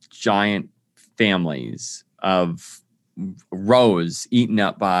literally giant families of rows eaten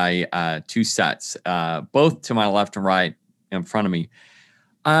up by 2 sets, both to my left and right in front of me.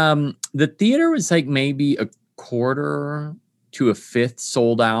 The theater was like maybe a quarter to a fifth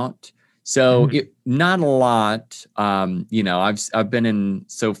sold out. So not a lot. I've been in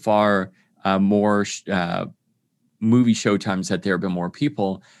so far more movie showtimes that there have been more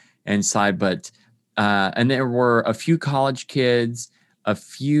people inside, but and there were a few college kids, a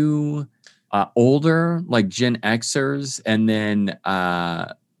few older like Gen Xers, and then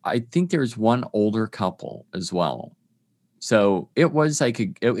I think there's one older couple as well. So it was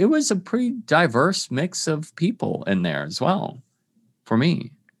like it was a pretty diverse mix of people in there as well for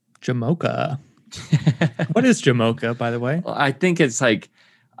me. Jamocha. What is Jamocha, by the way? Well, I think it's like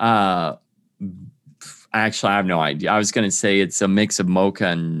actually I have no idea. I was going to say it's a mix of mocha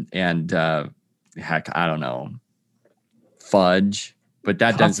and heck, I don't know, fudge, but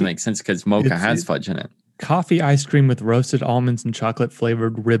that doesn't make sense because mocha has fudge in it. Coffee ice cream with roasted almonds and chocolate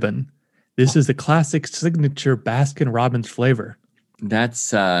flavored ribbon. This is a classic signature Baskin Robbins flavor.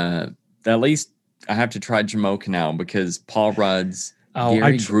 That's at least I have to try Jamocha now because Paul Rudd's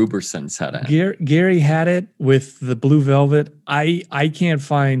Gary Gruberson said it. Gary had it with the blue velvet. I can't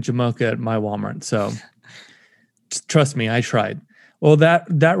find Jamocha at my Walmart, so trust me, I tried. Well,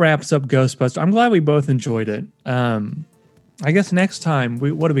 that wraps up Ghostbusters. I'm glad we both enjoyed it. I guess next time,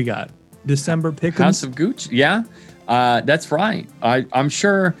 what do we got? December pick'ems? House of Gucci. Yeah, that's right. I'm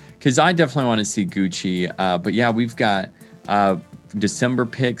sure, because I definitely want to see Gucci. But yeah, we've got December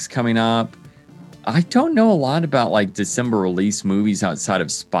picks coming up. I don't know a lot about like December release movies outside of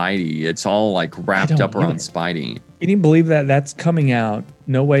Spidey. It's all like wrapped up around Spidey. Can you believe that that's coming out?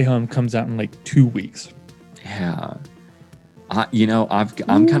 No Way Home comes out in like 2 weeks. Yeah.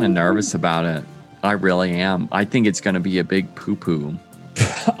 I'm kind of nervous about it. I really am. I think it's going to be a big poo-poo.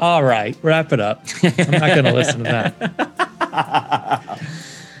 All right, wrap it up. I'm not going to listen to that.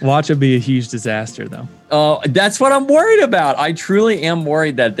 Watch it be a huge disaster, though. Oh, that's what I'm worried about. I truly am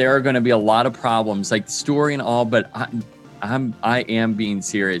worried that there are going to be a lot of problems, like the story and all. But I am being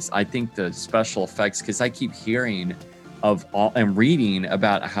serious. I think the special effects, because I keep hearing of all and reading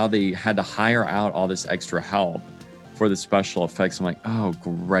about how they had to hire out all this extra help for the special effects. I'm like, oh,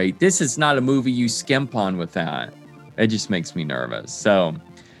 great. This is not a movie you skimp on with that. It just makes me nervous. So,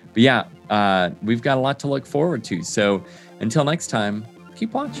 but yeah, we've got a lot to look forward to. So until next time,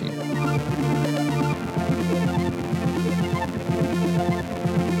 keep watching.